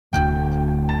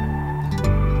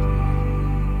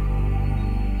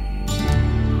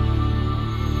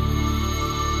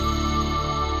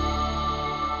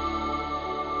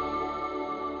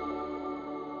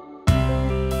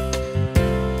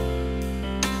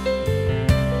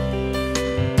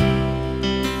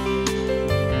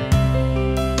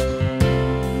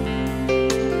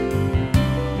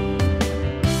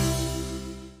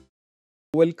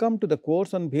welcome to the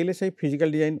course on VLSI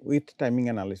physical design with timing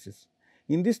analysis.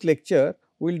 In this lecture,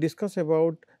 we will discuss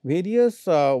about various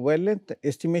wavelength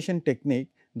estimation technique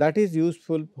that is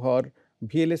useful for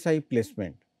VLSI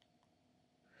placement.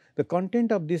 The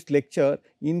content of this lecture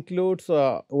includes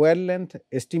wavelength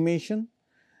estimation.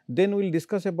 Then we will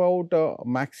discuss about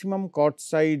maximum chord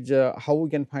size, how we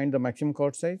can find the maximum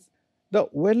chord size. The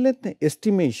wavelength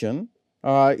estimation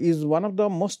is one of the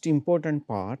most important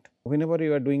part whenever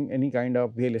you are doing any kind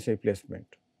of VLSI placement.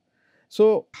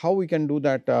 So, how we can do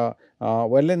that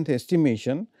wavelength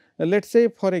estimation? Let us say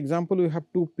for example, we have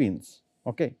two pins,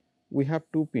 okay. We have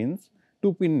two pins,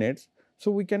 two pin nets.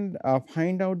 So, we can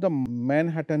find out the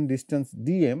Manhattan distance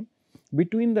dm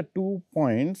between the 2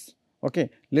 points, okay.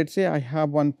 Let us say I have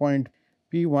one point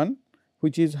P1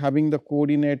 which is having the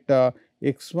coordinate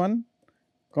x1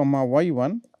 comma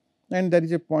y1, and there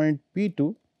is a point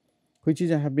P2 which is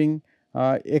having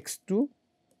x2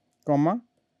 comma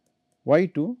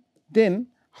y2. Then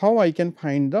how I can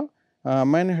find the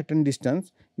Manhattan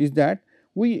distance is that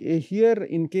we here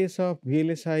in case of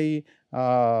VLSI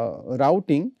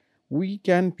routing, we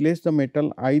can place the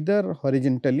metal either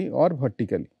horizontally or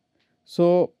vertically.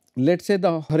 So, let us say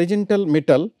the horizontal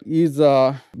metal is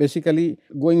basically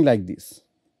going like this,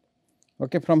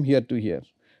 okay, from here to here.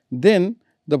 Then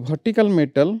the vertical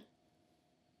metal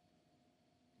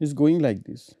is going like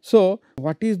this. So,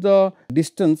 what is the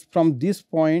distance from this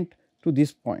point to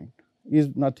this point is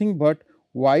nothing but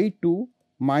y2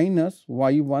 minus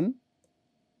y1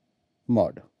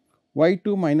 mod,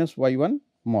 y2 minus y1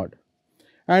 mod.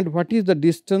 And what is the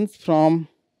distance from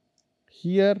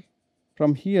here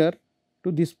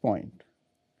to this point?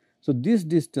 So, this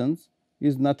distance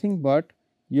is nothing but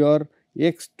your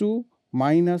x2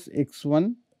 minus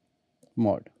x1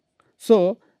 mod.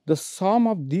 So, the sum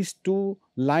of these two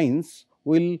lines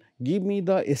will give me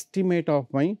the estimate of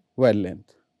my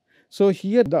wavelength. So,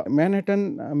 here the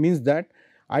Manhattan means that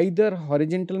either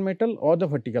horizontal metal or the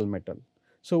vertical metal.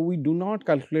 So, we do not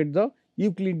calculate the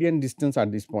Euclidean distance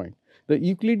at this point. The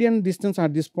Euclidean distance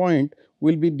at this point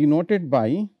will be denoted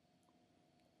by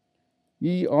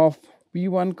E of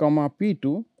P1 comma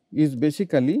P2 is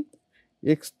basically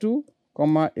x2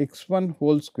 comma x1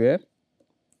 whole square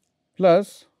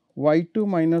plus y2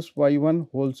 minus y1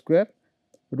 whole square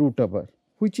root over,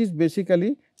 which is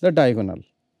basically the diagonal,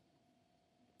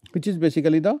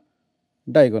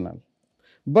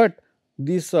 But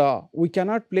this we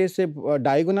cannot place a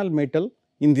diagonal metal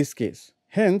in this case.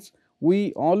 Hence,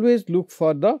 we always look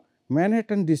for the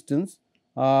Manhattan distance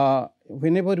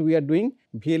whenever we are doing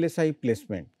VLSI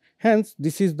placement. Hence,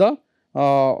 this is the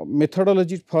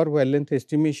methodology for wavelength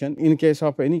estimation in case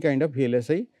of any kind of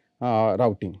VLSI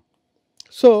routing.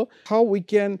 So, how we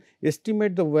can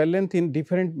estimate the wavelength in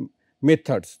different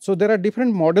methods. So, there are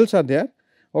different models are there.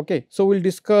 Okay. So, we will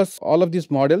discuss all of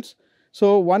these models.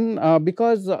 So, one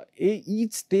because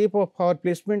each step of our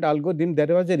placement algorithm, there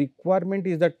was a requirement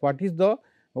is that what is the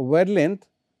wavelength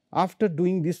after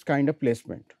doing this kind of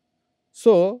placement.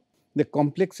 So, the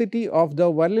complexity of the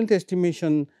wavelength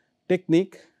estimation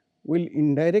technique will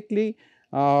indirectly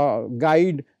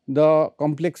guide the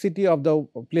complexity of the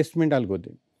placement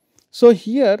algorithm. So,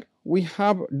 here we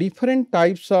have different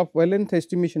types of wavelength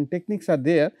estimation techniques are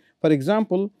there. For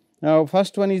example,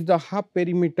 first one is the half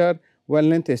perimeter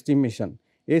wavelength estimation,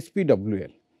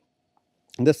 HPWL.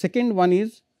 The second one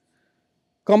is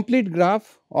complete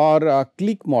graph or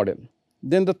clique model.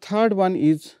 Then the third one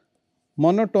is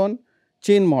monotone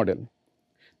chain model.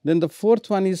 Then the fourth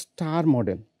one is star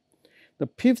model. The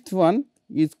fifth one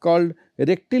is called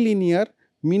rectilinear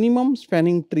minimum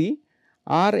spanning tree,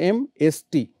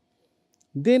 RMST.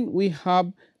 Then we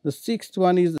have the sixth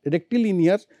one is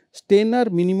rectilinear Steiner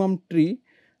minimum tree,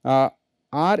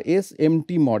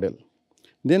 RSMT model.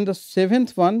 Then the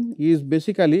seventh one is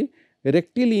basically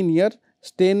rectilinear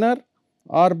Steiner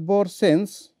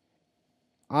arborescence,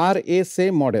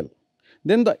 RSA model.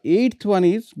 Then the eighth one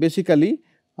is basically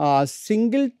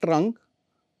single trunk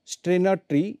Steiner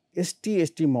tree,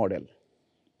 STST model.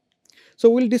 So,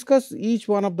 we will discuss each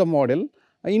one of the model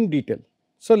in detail.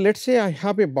 So, let us say I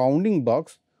have a bounding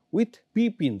box with P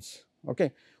pins.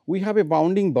 Okay. We have a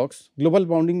bounding box, global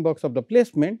bounding box of the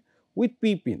placement with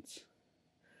P pins.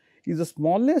 Is the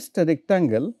smallest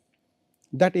rectangle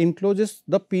that encloses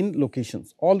the pin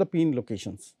locations, all the pin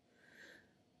locations.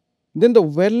 Then the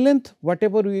wavelength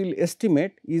whatever we will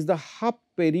estimate is the half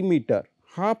perimeter,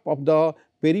 half of the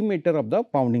perimeter of the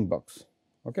bounding box,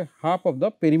 okay, half of the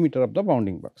perimeter of the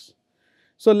bounding box.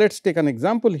 So, let us take an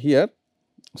example here.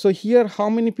 So, here how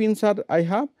many pins are I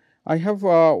have? I have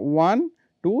 1,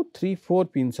 2, 3, 4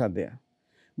 pins are there.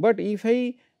 But if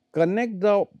I connect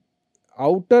the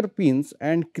outer pins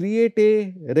and create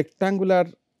a rectangular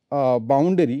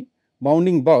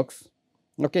bounding box,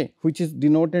 okay, which is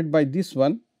denoted by this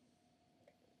one,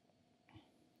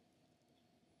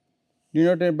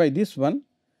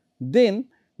 then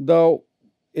the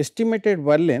estimated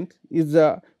wire length is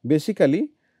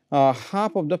basically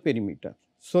half of the perimeter.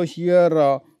 So,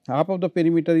 here half of the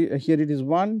perimeter, here it is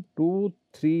 1, 2,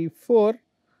 3, 4,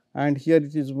 and here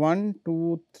it is 1,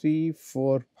 2, 3,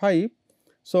 4, 5.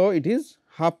 So, it is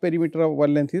half perimeter of wire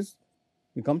length is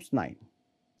becomes 9.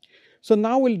 So,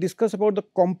 now we will discuss about the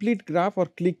complete graph or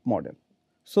clique model.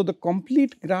 So, the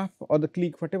complete graph or the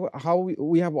clique, whatever, how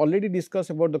we have already discussed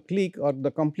about the clique or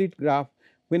the complete graph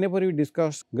whenever we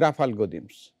discuss graph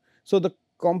algorithms. So, the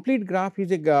complete graph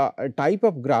is a type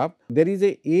of graph, there is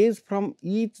a edge from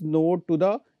each node to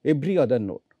the every other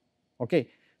node. Okay.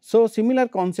 So, similar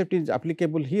concept is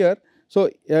applicable here.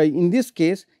 So, in this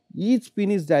case each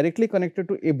pin is directly connected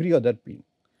to every other pin.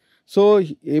 So,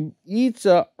 each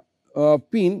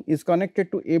pin is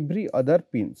connected to every other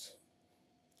pins.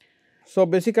 So,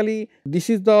 basically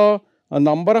this is the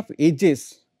number of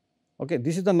edges, okay.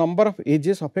 This is the number of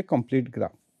edges of a complete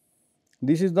graph.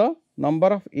 This is the number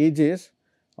of edges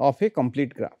of a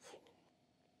complete graph.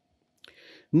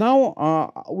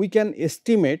 Now, we can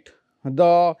estimate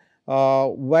the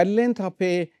wire length of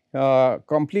a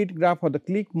complete graph or the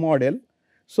clique model.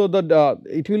 So,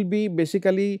 it will be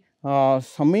basically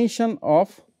summation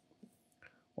of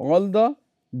all the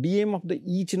dm of the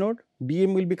each node.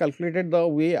 Dm will be calculated the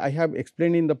way I have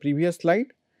explained in the previous slide.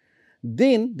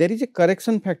 Then there is a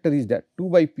correction factor is there 2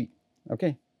 by p,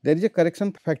 okay. There is a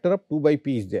correction factor of 2 by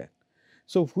p is there.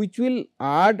 So, which will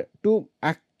add to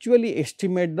actually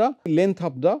estimate the length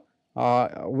of the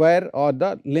wire or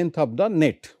the length of the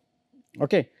net,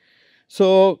 okay.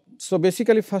 So,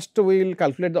 basically first we will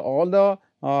calculate all the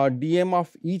dm of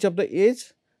each of the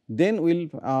edge, then we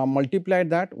will multiply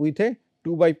that with a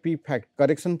 2 by p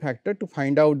correction factor to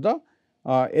find out the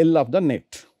L of the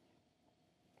net.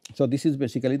 So, this is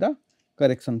basically the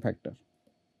correction factor.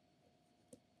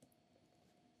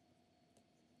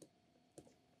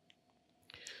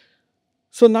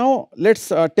 So, now let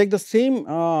us take the same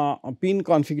pin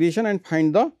configuration and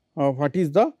find the what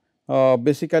is the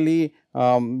basically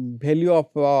value of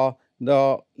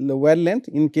the wire length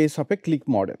in case of a clique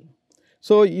model.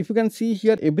 So, if you can see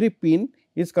here every pin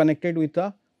is connected with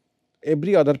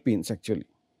every other pins actually.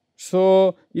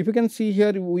 So, if you can see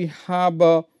here we have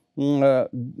for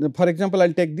example, I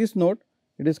will take this node,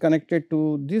 it is connected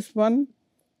to this one,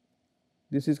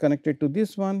 this is connected to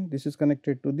this one, this is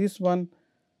connected to this one,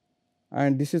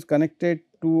 and this is connected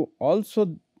to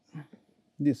also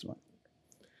this one.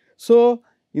 So,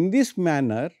 in this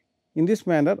manner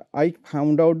I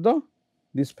found out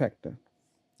this factor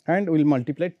and we will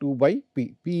multiply 2 by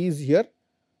p. P is here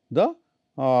the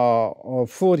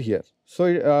 4 here. So,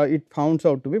 it founds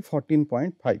out to be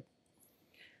 14.5.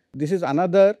 This is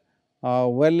another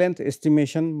wire length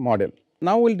estimation model.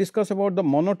 Now, we will discuss about the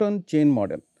monotone chain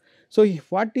model. So,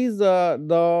 what is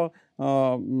the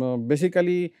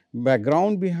basically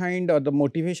background behind or the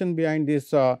motivation behind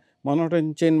this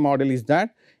monotone chain model is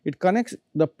that it connects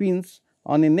the pins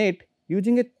on a net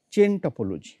using a chain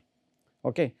topology.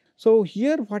 Okay. So,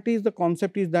 here what is the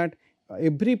concept is that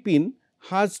every pin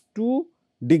has 2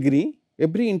 degree,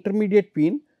 every intermediate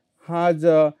pin has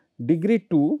degree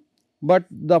 2, but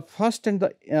the first and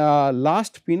the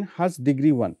last pin has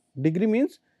degree 1. Degree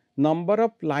means number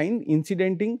of line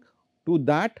incidenting to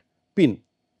that pin.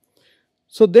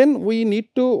 So, then we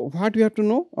need to what we have to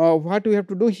know what we have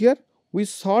to do here, we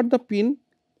sort the pin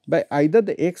by either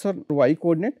the x or y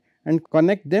coordinate and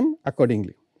connect them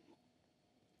accordingly.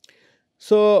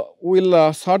 So, we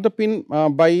will sort the pin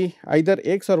by either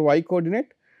x or y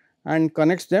coordinate and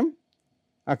connects them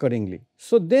accordingly.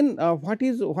 So, then what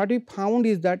we found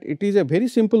is that it is a very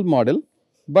simple model,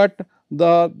 but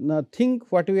the thing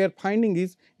what we are finding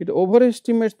is it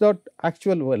overestimates the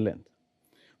actual wire length.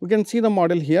 We can see the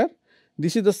model here.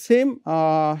 This is the same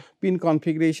pin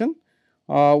configuration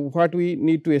what we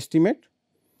need to estimate.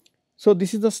 So,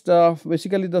 this is the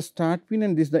basically the start pin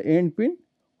and this is the end pin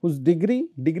whose degree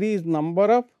is number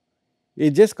of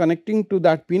edges connecting to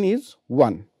that pin is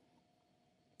 1.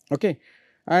 Okay.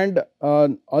 And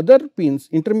other pins,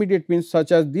 intermediate pins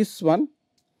such as this one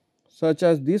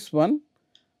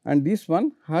and this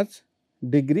one has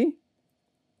degree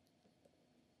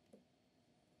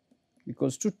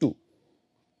equals to 2,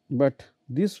 but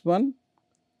this one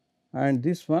and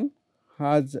this one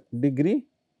has degree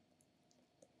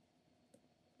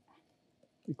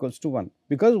equals to 1,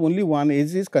 because only one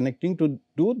edge is connecting to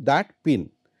that pin.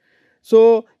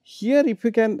 So, here if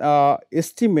you can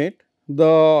estimate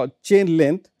the chain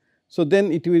length. So,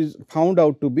 then it is found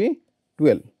out to be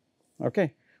 12.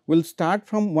 Okay. We will start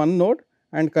from one node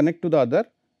and connect to the other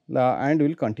and we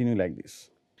will continue like this.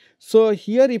 So,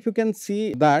 here if you can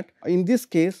see that in this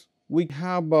case we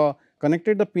have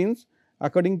connected the pins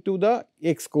according to the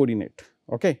x coordinate.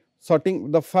 Okay.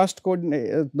 Sorting the first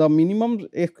coordinate, the minimum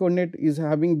x coordinate is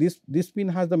having this pin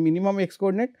has the minimum x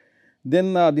coordinate,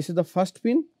 then this is the first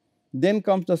pin, then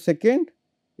comes the second,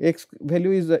 x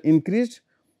value is increased,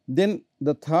 then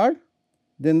the third,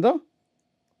 then the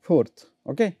fourth.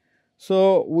 Okay.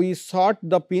 So, we sort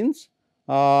the pins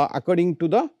according to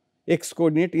the x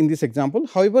coordinate in this example.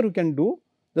 However, we can do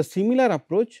the similar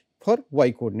approach for y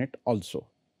coordinate also.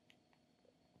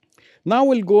 Now,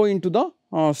 we will go into the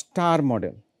star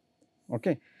model.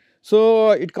 Okay.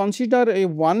 So, it consider a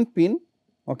one pin,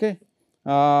 okay,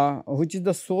 which is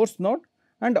the source node,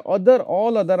 and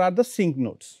all other are the sink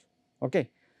nodes. Okay.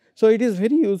 So, it is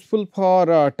very useful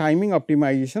for timing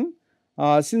optimization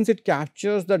since it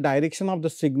captures the direction of the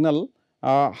signal,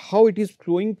 how it is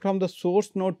flowing from the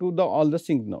source node to the all the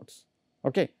sink nodes.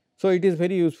 Okay. So, it is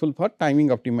very useful for timing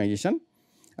optimization,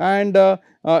 and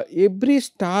every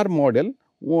star model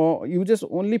uses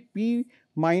only p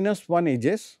minus 1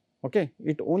 edges. Okay.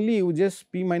 It only uses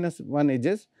p minus 1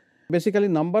 edges, basically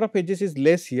number of edges is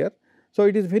less here. So,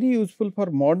 it is very useful for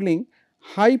modeling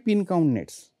high pin count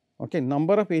nets. Okay.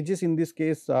 Number of edges in this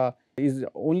case is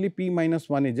only p minus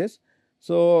 1 edges.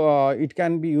 So, it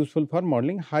can be useful for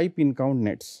modeling high pin count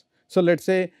nets. So, let us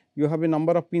say you have a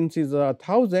number of pins is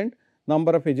 1000,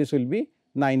 number of edges will be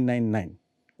 999.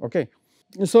 Okay.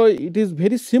 So, it is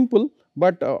very simple,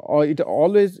 but it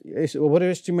always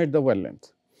overestimate the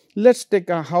wavelength. Let us take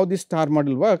how this star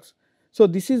model works. So,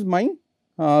 this is my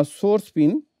source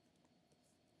pin,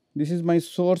 this is my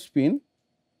source pin,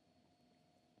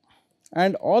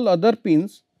 and all other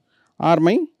pins are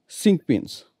my sink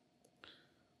pins.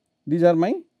 These are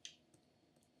my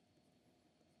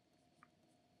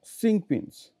sink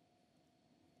pins.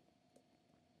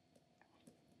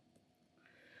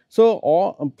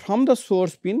 So, from the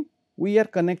source pin we are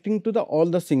connecting to the all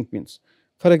the sink pins.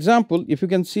 For example, if you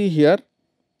can see here,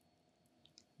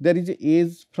 there is a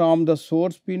edge from the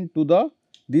source pin to the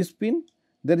this pin,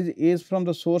 there is a edge from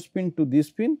the source pin to this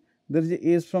pin, there is a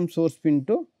edge from source pin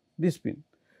to this pin.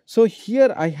 So,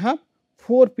 here I have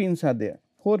 4 pins are there,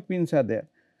 4 pins are there,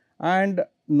 and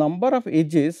number of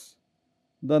edges,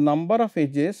 the number of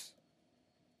edges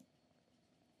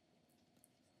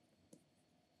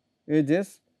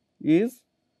is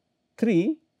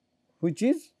 3, which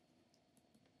is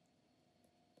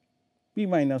p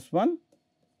minus 1,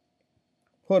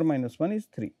 4 minus 1 is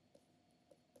 3.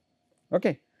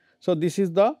 Okay. So, this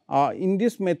is the in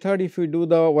this method if we do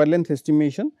the wavelength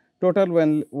estimation, total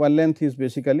wavelength is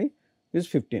basically is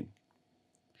 15.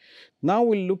 Now,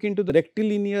 we will look into the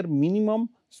rectilinear minimum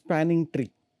spanning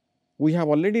tree. We have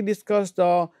already discussed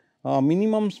the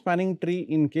minimum spanning tree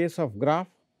in case of graph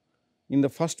in the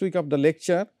first week of the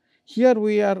lecture. Here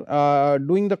we are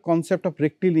doing the concept of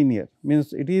rectilinear,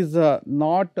 means it is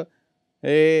not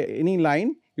any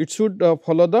line, it should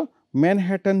follow the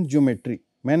Manhattan geometry.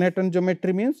 Manhattan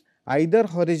geometry means either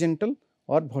horizontal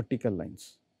or vertical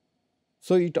lines.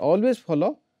 So, it always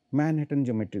follow Manhattan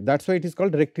geometry, that is why it is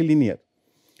called rectilinear.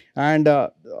 And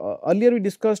earlier we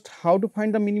discussed how to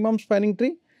find the minimum spanning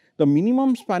tree. The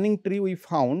minimum spanning tree we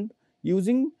found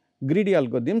using greedy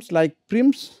algorithms like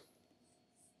Prim's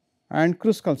and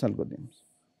Kruskal's algorithms,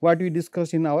 what we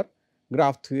discussed in our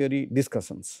graph theory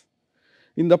discussions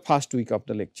in the first week of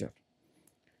the lecture.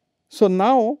 So,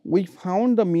 now we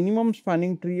found the minimum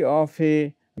spanning tree of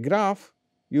a graph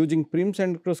using Prim's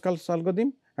and Kruskal's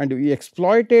algorithm, and we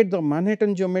exploited the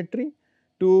Manhattan geometry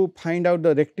to find out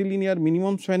the rectilinear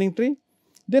minimum spanning tree.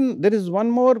 Then there is one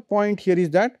more point here is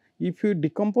that if you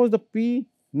decompose the p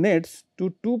nets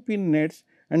to 2 pin nets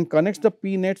and connects the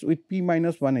p nets with p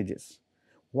minus 1 edges.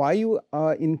 Why you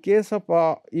in case of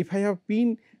if I have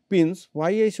pins, why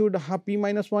I should have p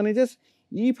minus 1 edges?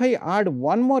 If I add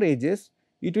one more edges,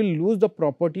 it will lose the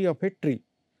property of a tree.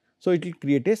 So, it will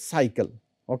create a cycle.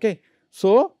 Okay.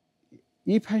 So,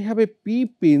 if I have a p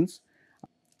pins,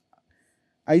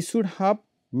 I should have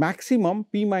maximum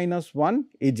p minus 1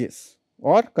 edges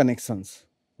or connections.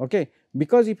 Okay.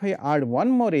 Because if I add one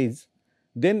more edge,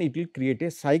 then it will create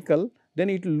a cycle, then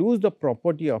it will lose the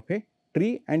property of a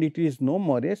tree and it is no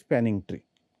more a spanning tree.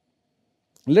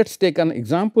 Let us take an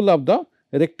example of the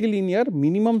rectilinear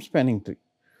minimum spanning tree.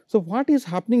 So, what is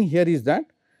happening here is that,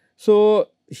 so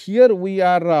here we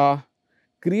are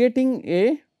creating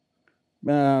a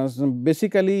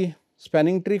basically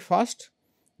spanning tree first,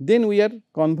 then we are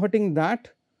converting that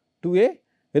to a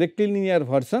rectilinear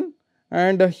version,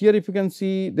 and here if you can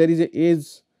see there is a edge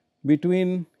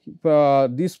between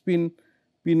this pin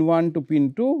 1 to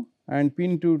pin 2 and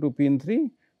pin 2 to pin 3,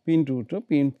 pin 2 to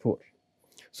pin 4.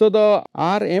 So, the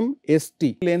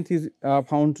RMST length is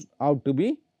found out to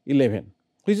be 11,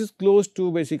 which is close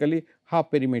to basically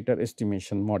half perimeter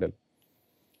estimation model.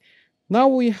 Now,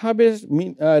 we have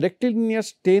a rectilinear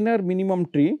Steiner minimum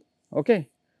tree. Okay.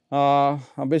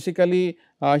 Basically,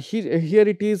 here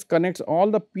it is connects all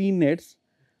the P nets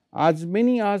as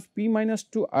many as P minus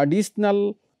 2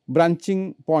 additional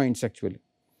branching points actually.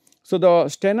 So, the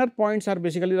Steiner points are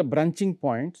basically the branching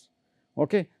points.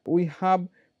 Okay. We have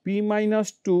P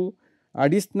minus 2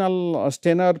 additional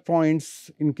Steiner points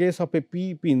in case of a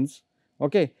P pins.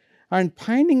 Okay. And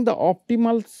finding the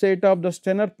optimal set of the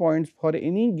Steiner points for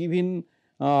any given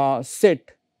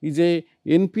set is a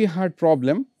NP hard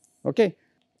problem. Okay.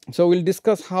 So, we will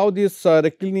discuss how this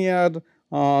rectilinear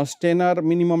Steiner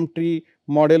minimum tree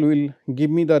model will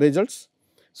give me the results.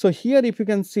 So, here if you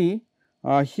can see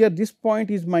here this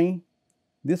point is my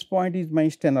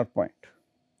Steiner point,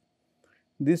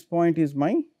 this point is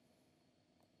my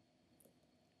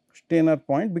Steiner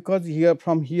point, because here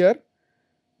from here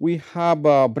we have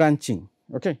branching.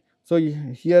 Okay. So,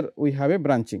 here we have a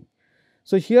branching.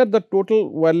 So, here the total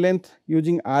wavelength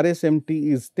using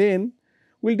RSMT is 10.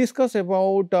 We will discuss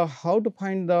about how to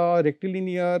find the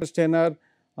rectilinear Steiner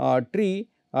tree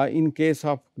in case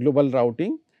of global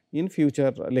routing in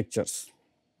future lectures.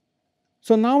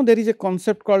 So, now there is a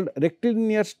concept called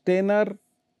rectilinear Steiner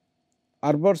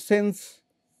arborescence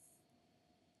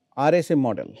RSA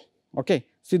model. Okay.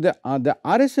 See the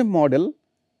RSA model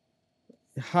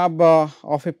have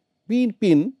of a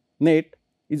pin net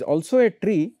is also a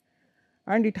tree,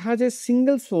 and it has a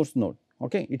single source node.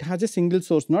 Okay. It has a single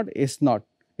source node S0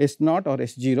 or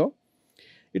S0.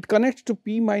 It connects to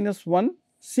P minus 1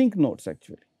 sink nodes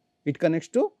actually. It connects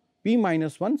to P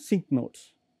minus 1 sink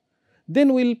nodes.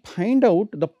 Then we will find out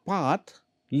the path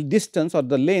distance or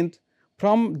the length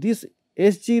from this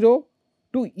S0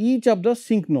 to each of the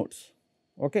sink nodes.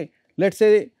 Okay. Let us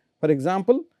say for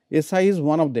example, Si is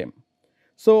one of them.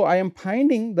 So, I am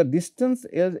finding the distance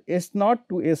as S0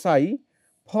 to Si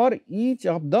for each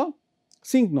of the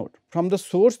sink node. From the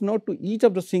source node to each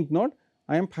of the sink node,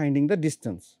 I am finding the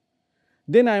distance.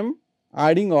 Then I am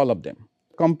adding all of them.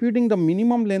 Computing the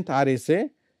minimum length RSA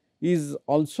is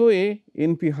also a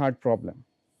NP hard problem.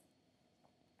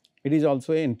 It is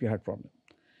also a NP hard problem.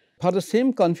 For the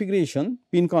same configuration,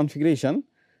 pin configuration,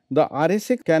 the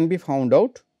RSA can be found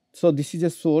out. So, this is a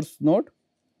source node,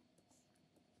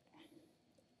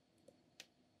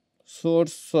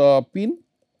 source pin,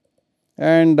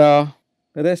 and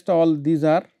rest all these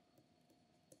are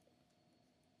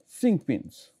sink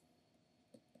pins.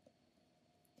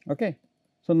 Okay.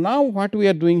 So, now what we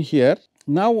are doing here?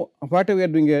 Now, what we are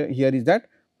doing here is that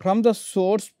from the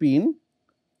source pin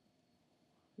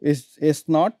is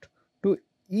S0 to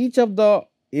each of the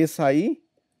Si,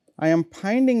 I am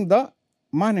finding the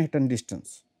Manhattan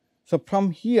distance. So,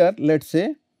 from here let us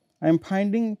say I am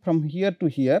finding from here to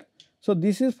here. So,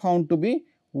 this is found to be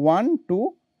 1,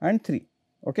 2 and 3.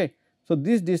 Okay. So,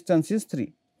 this distance is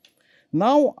 3.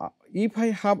 Now, if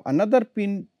I have another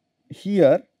pin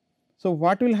here, so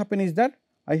what will happen is that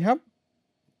I have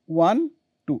 1,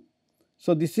 2.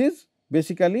 So, this is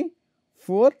basically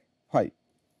 4, 5.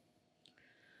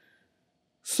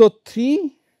 So,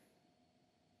 3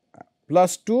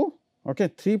 plus 2, okay,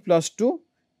 3 plus 2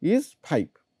 is 5.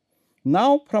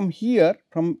 Now, from here,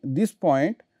 from this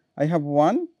point, I have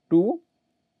 1, 2,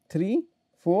 3,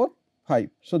 4, 5.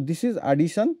 So, this is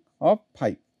addition of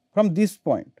 5 from this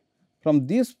point. From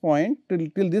this point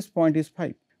till this point is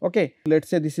 5. Okay. Let us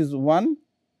say this is 1,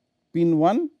 pin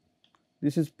 1,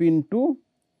 this is pin 2,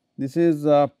 this is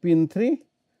pin 3.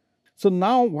 So,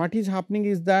 now what is happening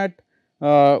is that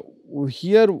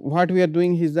here what we are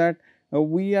doing is that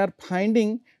we are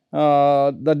finding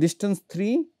the distance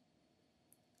 3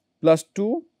 plus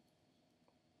 2,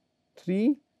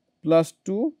 3 plus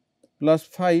 2 plus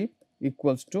 5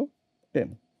 equals to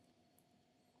 10.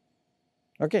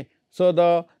 Okay. So,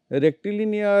 the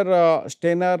rectilinear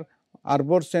Steiner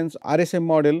arborescence RSA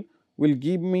model will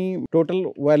give me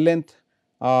total wavelength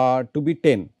to be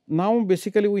 10. Now,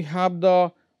 basically we have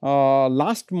the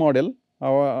last model,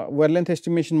 wavelength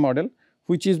estimation model,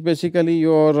 which is basically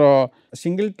your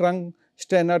single trunk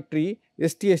Steiner tree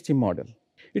STST model.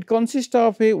 It consists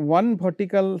of a one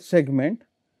vertical segment,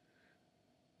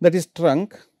 that is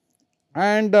trunk,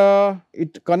 and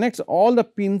it connects all the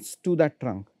pins to that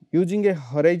trunk using a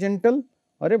horizontal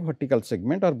or a vertical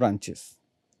segment or branches.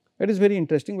 It is very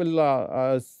interesting. We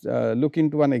will look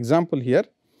into an example here,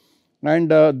 and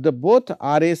the both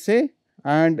RSA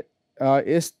and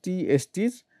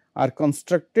STs are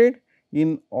constructed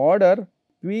in order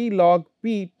p log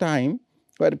p time,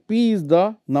 where p is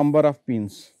the number of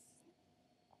pins.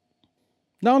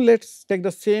 Now, let us take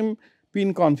the same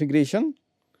pin configuration.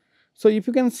 So, if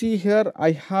you can see here,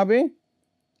 I have a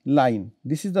line,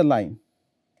 this is the line,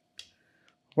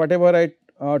 whatever I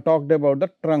talked about the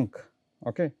trunk.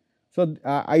 Okay. So,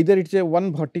 either it is a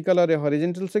one vertical or a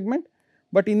horizontal segment,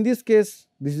 but in this case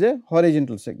this is a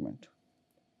horizontal segment,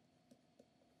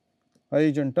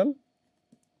 horizontal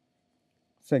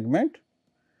segment.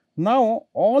 Now,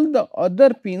 all the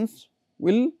other pins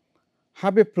will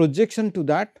have a projection to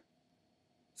that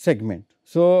segment.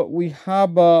 So, we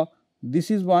have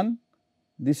this is one,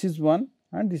 this is one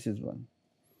and this is one.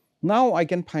 Now, I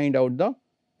can find out the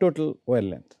total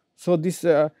wavelength. So, this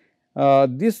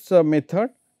method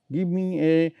give me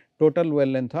a total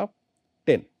wavelength of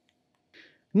 10.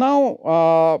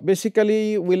 Now,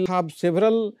 basically we will have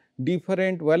several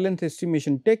different wavelength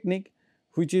estimation technique,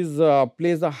 which is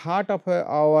plays the heart of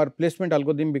our placement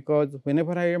algorithm, because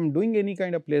whenever I am doing any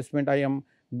kind of placement, I am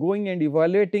going and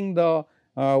evaluating the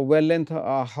wavelength,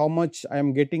 how much I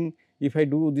am getting if I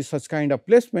do this such kind of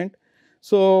placement.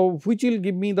 So, which will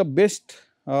give me the best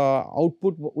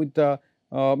output with the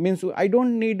means I do not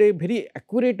need a very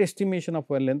accurate estimation of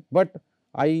wavelength, but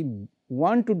I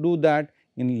want to do that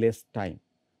in less time.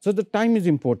 So, the time is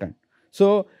important.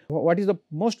 So, what is the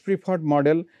most preferred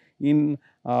model in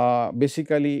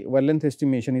basically wavelength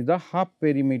estimation is the half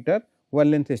perimeter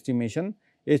wavelength estimation,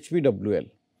 HPWL.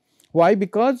 Why?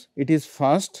 Because it is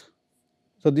fast.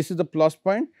 So, this is the plus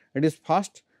point, it is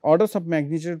fast, orders of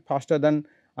magnitude faster than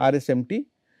RSMT,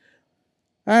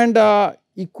 and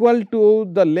equal to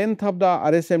the length of the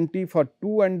RSMT for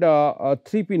 2 and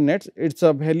 3 pin nets. Its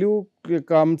value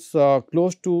comes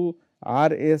close to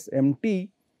RSMT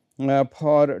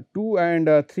for 2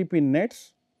 and 3 pin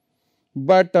nets,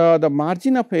 but the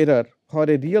margin of error for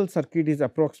a real circuit is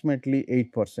approximately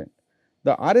 8%.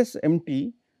 The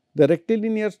RSMT, the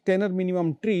rectilinear Steiner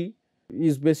minimum tree,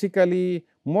 is basically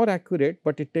more accurate,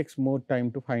 but it takes more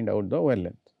time to find out the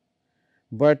wavelength.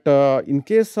 But in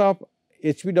case of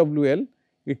HPWL,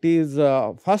 it is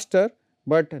faster,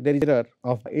 but there is error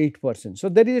of 8%. So,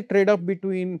 there is a trade off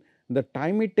between the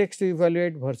time it takes to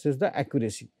evaluate versus the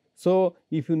accuracy. So,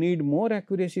 if you need more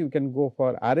accuracy, you can go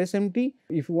for RSMT.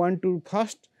 If you want to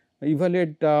fast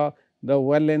evaluate the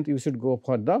wavelength, you should go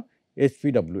for the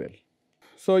HPWL.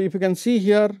 So, if you can see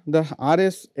here the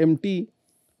RSMT,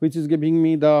 which is giving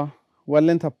me the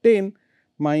wavelength of 10,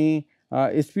 my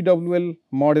HPWL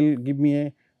model give me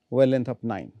a wavelength of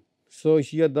 9. So,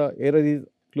 here the error is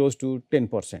close to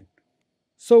 10%.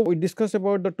 So, we discussed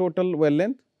about the total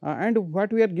wavelength, and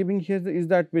what we are giving here is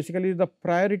that basically the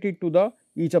priority to the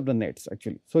each of the nets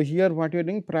actually. So, here what we are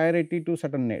doing, priority to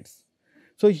certain nets.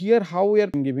 So, here how we are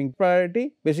giving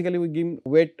priority, basically we give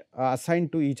weight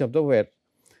assigned to each of the wire.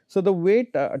 So, the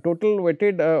weight total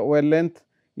weighted wavelength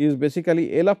is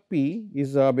basically L of P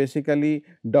is basically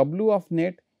W of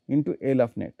net into L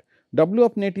of net. W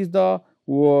of net is the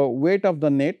weight of the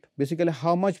net, basically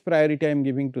how much priority I am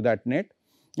giving to that net,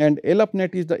 and L of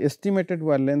net is the estimated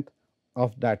wavelength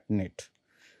of that net.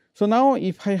 So, now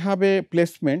if I have a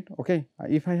placement, okay,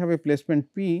 if I have a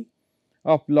placement P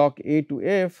of block A to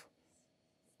F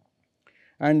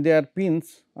and their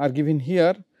pins are given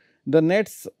here, the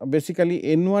nets basically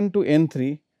N1 to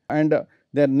N3 and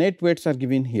their net weights are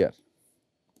given here.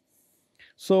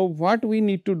 So, what we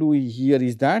need to do here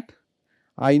is that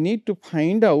I need to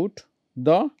find out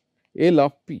the L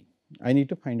of P, I need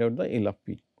to find out the L of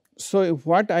P. So,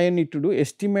 what I need to do,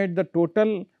 estimate the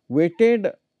total weighted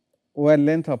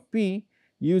wavelength of P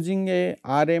using a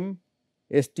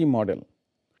RMST model.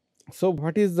 So,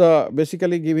 what is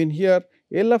basically given here,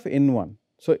 L of N1.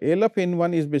 So, L of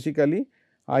N1 is basically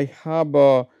I have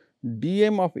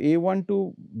dm of A1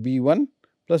 to B1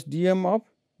 plus dm of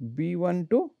B1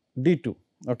 to D2.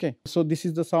 Okay. So, this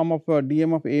is the sum of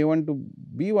dm of A1 to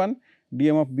B1,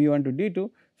 dm of B1 to D2.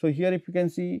 So, here if you can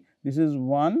see, this is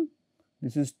 1,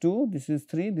 this is 2, this is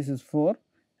 3, this is 4,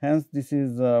 hence this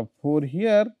is 4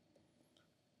 here.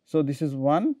 So, this is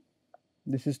 1,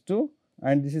 this is 2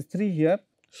 and this is 3 here.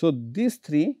 So, these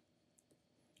 3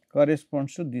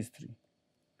 corresponds to these 3.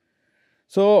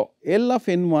 So, L of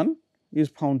N1 is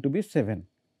found to be 7,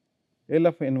 L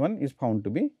of N1 is found to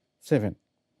be 7.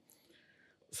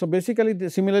 So, basically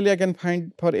similarly I can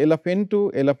find for L of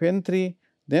N2, L of N3,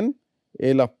 then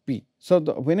L of P. So,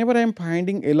 whenever I am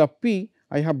finding L of P,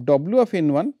 I have W of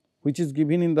N1 which is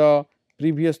given in the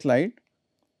previous slide,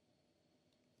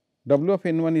 W of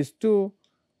N1 is 2,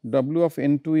 W of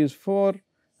N2 is 4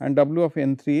 and W of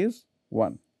N3 is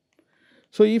 1.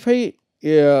 So, if I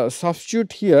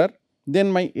substitute here,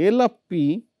 then my L of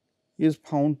P is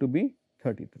found to be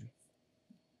 33.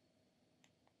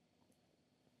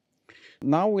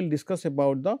 Now, we will discuss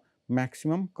about the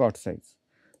maximum cut size.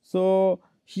 So,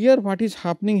 here what is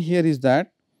happening here is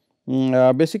that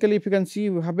basically if you can see,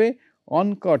 we have a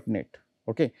uncut net.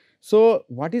 Okay. So,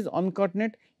 what is uncut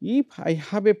net? If I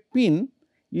have a pin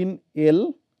in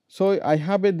L, so I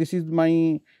have a, this is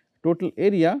my total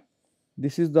area,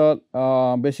 this is the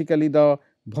basically the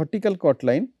vertical cut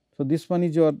line. So, this one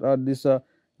is your this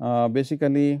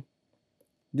basically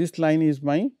this line is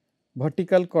my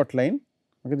vertical cut line.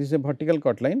 Okay, this is a vertical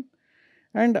cut line,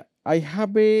 and I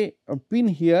have a pin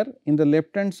here in the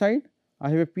left hand side, I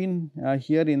have a pin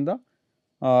here in the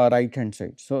right hand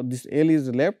side. So, this L is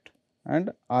left and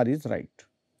R is right.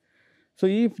 So,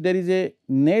 if there is a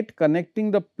net connecting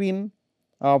the pin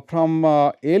from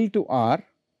L to R,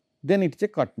 then it is a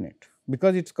cut net,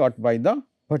 because it is cut by the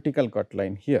vertical cut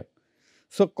line here.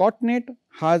 So, cut net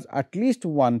has at least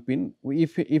one pin.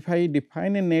 If I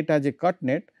define a net as a cut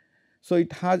net, so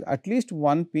it has at least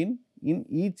one pin in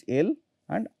each L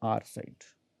and R side,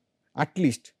 at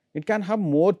least. It can have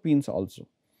more pins also.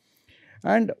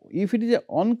 And if it is a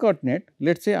uncut net,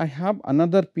 let us say I have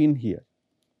another pin here,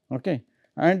 okay,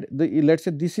 and let us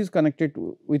say this is connected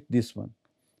with this one.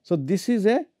 So, this is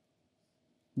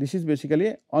basically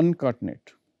a uncut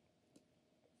net,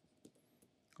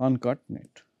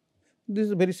 This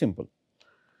is very simple.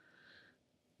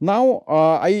 Now,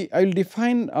 I will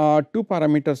define two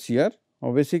parameters here.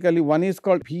 Basically, one is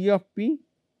called V of P,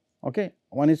 okay,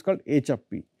 one is called H of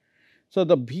P. So,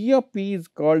 the V of P is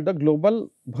called the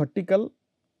global vertical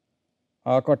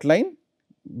cut line,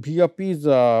 V of P is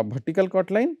vertical cut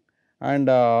line, and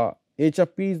H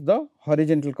of P is the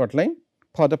horizontal cut line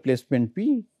for the placement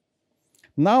P.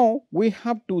 Now, we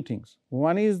have two things,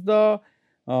 one is the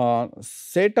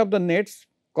set of the nets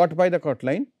cut by the cut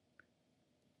line,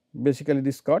 basically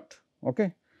this cut.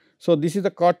 Okay. So, this is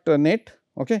the cut net.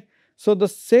 Okay. So, the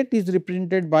set is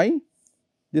represented by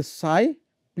this psi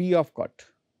P of cut,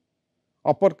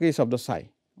 upper case of the psi.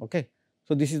 Okay.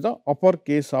 So, this is the upper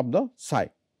case of the psi,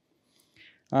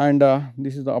 and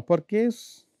this is the upper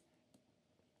case,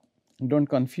 do not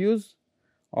confuse.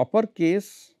 Upper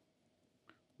case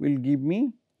will give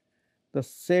me the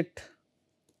set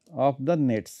of the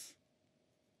nets,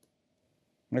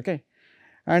 okay,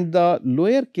 and the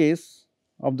lower case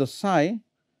of the psi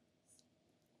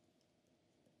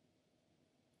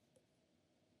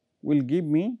will give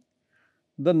me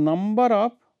the number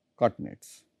of cut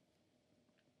nets,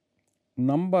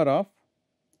 number of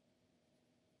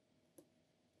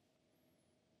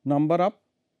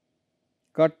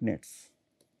cut nets,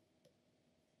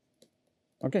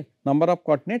 okay, number of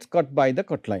cut nets cut by the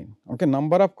cut line, okay,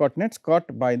 number of cut nets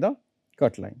cut by the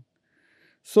cut line.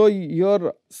 So,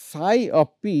 your psi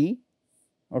of P,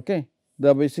 okay,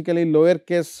 the basically lower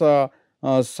case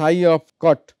psi of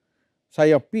cut, psi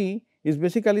of P is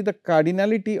basically the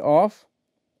cardinality of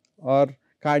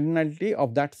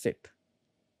that set,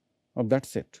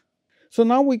 So,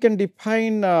 now we can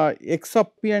define x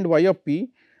of P and y of P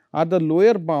are the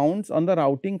lower bounds on the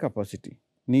routing capacity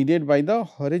needed by the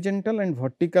horizontal and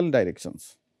vertical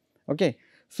directions. Okay.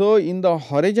 So, in the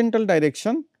horizontal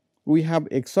direction we have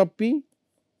x of P,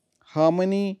 how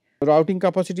many routing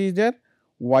capacity is there,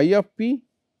 y of P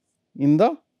in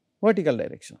the vertical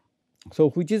direction. So,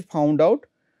 which is found out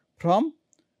from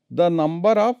the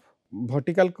number of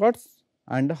vertical cuts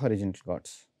and the horizontal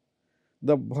cuts.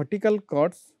 The vertical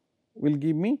cuts will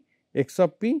give me x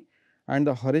of P and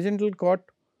the horizontal cut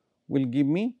will give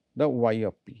me the y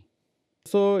of P.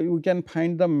 So, you can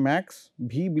find the max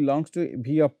V belongs to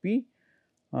V of P,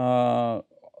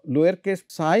 lower case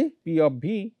psi P of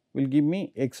V will give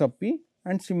me x of P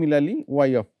and similarly y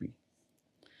of P.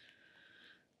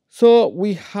 So,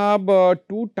 we have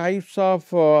two types of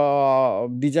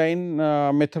design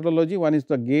methodology, one is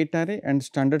the gate array and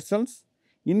standard cells.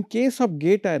 In case of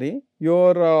gate array,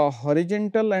 your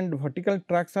horizontal and vertical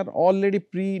tracks are already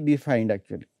predefined,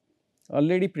 actually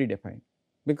already predefined,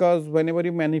 because whenever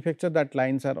you manufacture that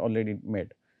lines are already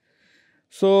made.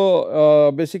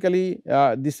 So, basically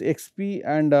this x p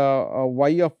and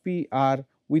y of P are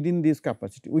within this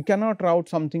capacity, we cannot route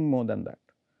something more than that.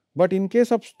 But in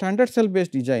case of standard cell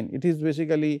based design, it is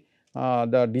basically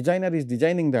the designer is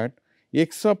designing that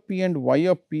x of P and y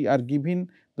of P are given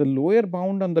the lower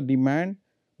bound on the demand,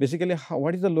 basically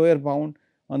what is the lower bound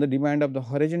on the demand of the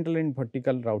horizontal and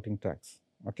vertical routing tracks.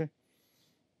 Okay.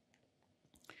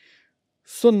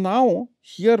 So, now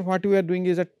here what we are doing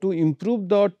is that to improve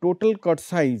the total cut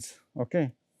size,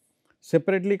 okay,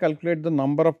 separately calculate the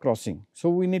number of crossing. So,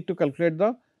 we need to calculate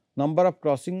the number of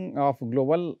crossing of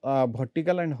global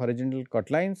vertical and horizontal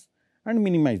cut lines and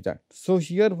minimize that. So,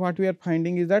 here what we are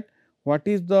finding is that what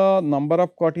is the number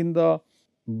of cut in the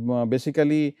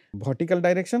basically vertical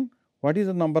direction, what is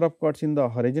the number of cuts in the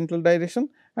horizontal direction,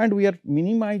 and we are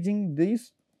minimizing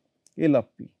this L of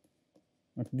P.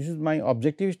 Okay, this is my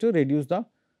objective, is to reduce the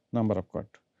number of cut.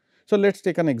 So, let us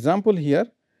take an example here.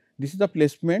 This is the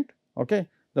placement. Okay.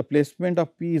 The placement of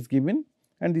P is given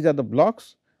and these are the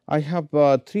blocks. I have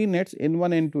 3 nets N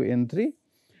 1, N 2, N 3,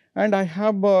 and I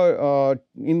have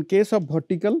in case of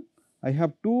vertical I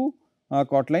have 2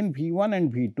 cut line V 1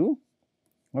 and V 2.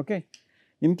 Okay.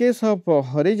 In case of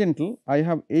horizontal I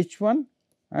have H 1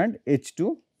 and H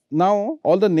 2. Now,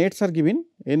 all the nets are given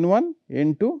N 1,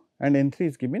 N 2 and N 3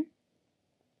 is given,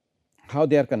 how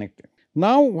they are connected.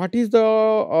 Now, what is the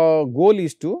goal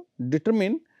is to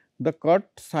determine the cut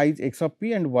size x of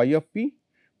p and y of p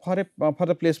for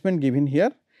the placement given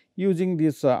here using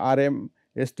this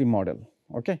RMST model.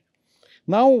 Okay.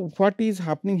 Now, what is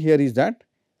happening here is that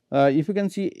if you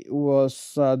can see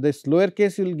this lower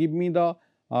case will give me the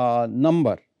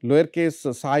number, lower case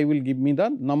psi will give me the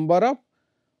number of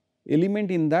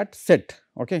element in that set.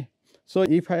 Okay. So,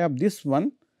 if I have this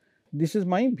one, this is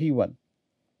my V 1.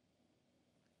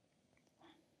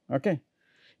 Okay.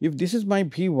 If this is my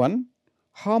V 1,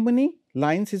 how many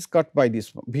lines is cut by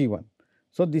this V 1?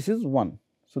 So, this is 1.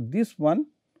 So, this one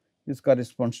is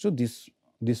corresponds to this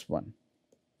one.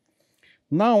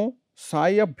 Now, psi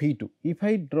of V 2, if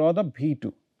I draw the V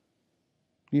 2,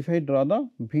 this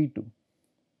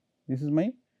is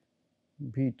my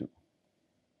V 2.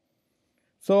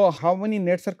 So, how many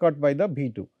nets are cut by the V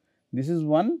 2? This is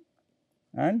 1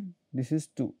 and this is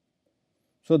 2.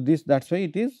 So, that is why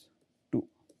it is 2.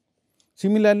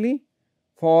 Similarly,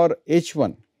 for H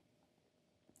 1,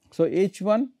 so H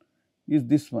 1 is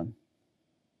this one.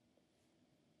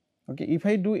 Okay. If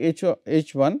I do H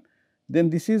 1, then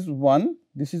this is 1,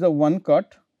 this is a 1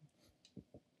 cut,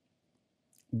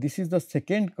 this is the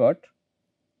second cut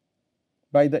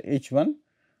by the H 1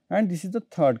 and this is the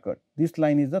third cut, this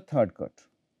line is the third cut.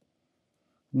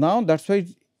 Now, that is why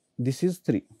this is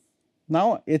 3.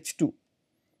 Now, H 2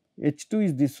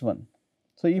 is this one.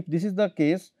 So, if this is the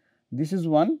case, this is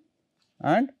 1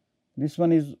 and this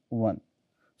one is 1.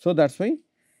 So, that is why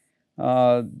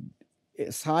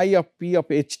psi of P of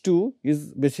H 2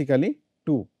 is basically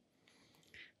 2.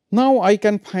 Now, I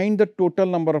can find the total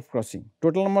number of crossing.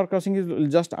 Total number of crossing is, will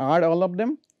just add all of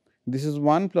them. This is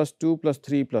 1 plus 2 plus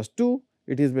 3 plus 2,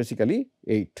 it is basically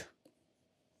 8.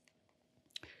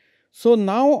 So,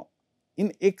 now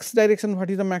in x direction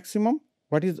what is the maximum,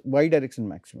 what is y direction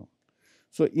maximum.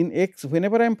 So, in x,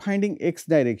 whenever I am finding x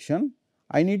direction,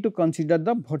 I need to consider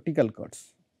the vertical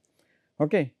cuts.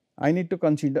 Okay. I need to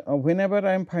consider whenever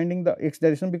I am finding the x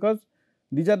direction, because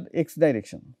these are the x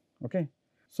direction. Okay.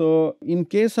 So, in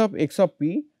case of x of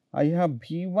p, I have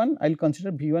V 1, I will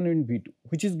consider V 1 and V 2,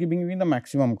 which is giving me the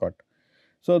maximum cut.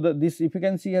 So, this if you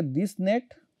can see here, this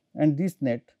net and this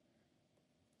net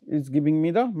is giving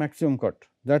me the maximum cut,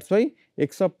 that is why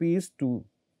x of p is 2.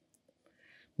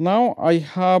 Now, I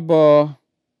have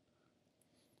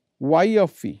y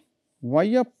of p. Y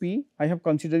of p I have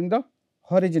considering the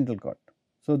horizontal cut.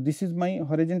 So, this is my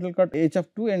horizontal cut h of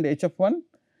 2 and h of 1.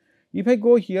 If I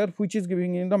go here, which is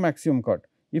giving me the maximum cut,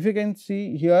 if you can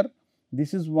see here,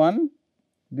 this is 1,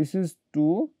 this is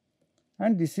 2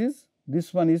 and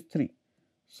this one is 3.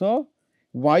 So,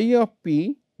 y of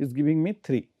p is giving me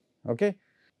 3. Okay.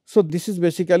 So, this is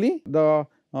basically the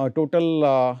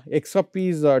total x of p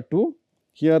is 2,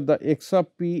 here the x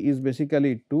of p is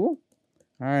basically 2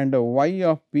 and y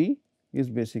of p is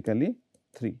basically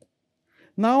 3.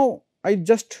 Now, I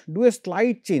just do a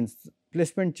slight change,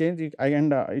 placement change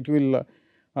and it will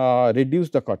reduce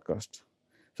the cut cost.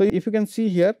 So, if you can see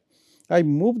here, I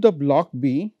move the block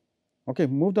B, okay,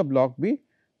 move the block B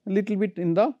a little bit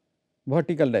in the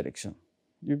vertical direction.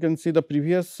 You can see the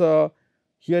previous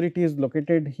here it is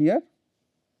located here.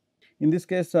 In this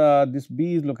case, this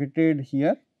B is located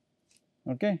here.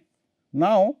 Okay.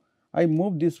 Now, I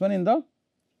move this one in the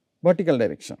vertical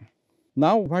direction.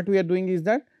 Now, what we are doing is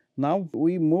that now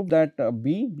we move that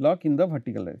B block in the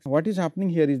vertical direction. What is happening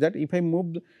here is that if I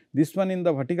move this one in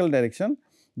the vertical direction,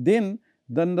 then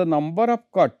the number of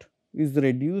cut is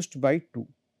reduced by 2,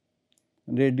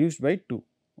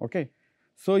 Okay.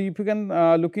 So, if you can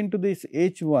look into this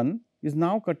H 1 is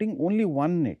now cutting only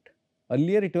 1 net,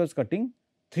 earlier it was cutting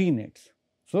 3 nets.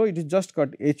 So, it is just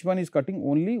cut, H 1 is cutting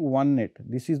only 1 net,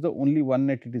 this is the only 1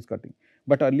 net it is cutting,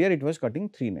 but earlier it was cutting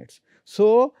 3 nets.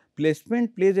 So,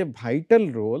 placement plays a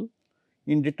vital role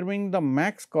in determining the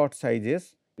max cut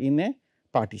sizes in a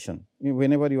partition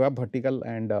whenever you have vertical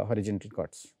and horizontal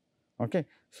cuts. Okay.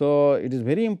 So, it is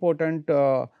very important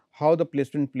how the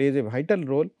placement plays a vital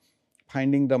role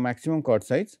finding the maximum cord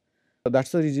size. So, that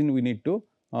is the reason we need to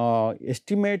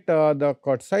estimate the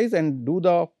cord size and do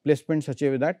the placement such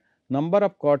a way that number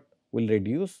of cord will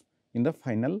reduce in the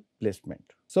final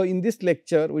placement. So, in this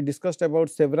lecture we discussed about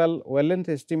several wavelength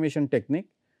estimation technique.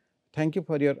 Thank you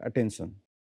for your attention.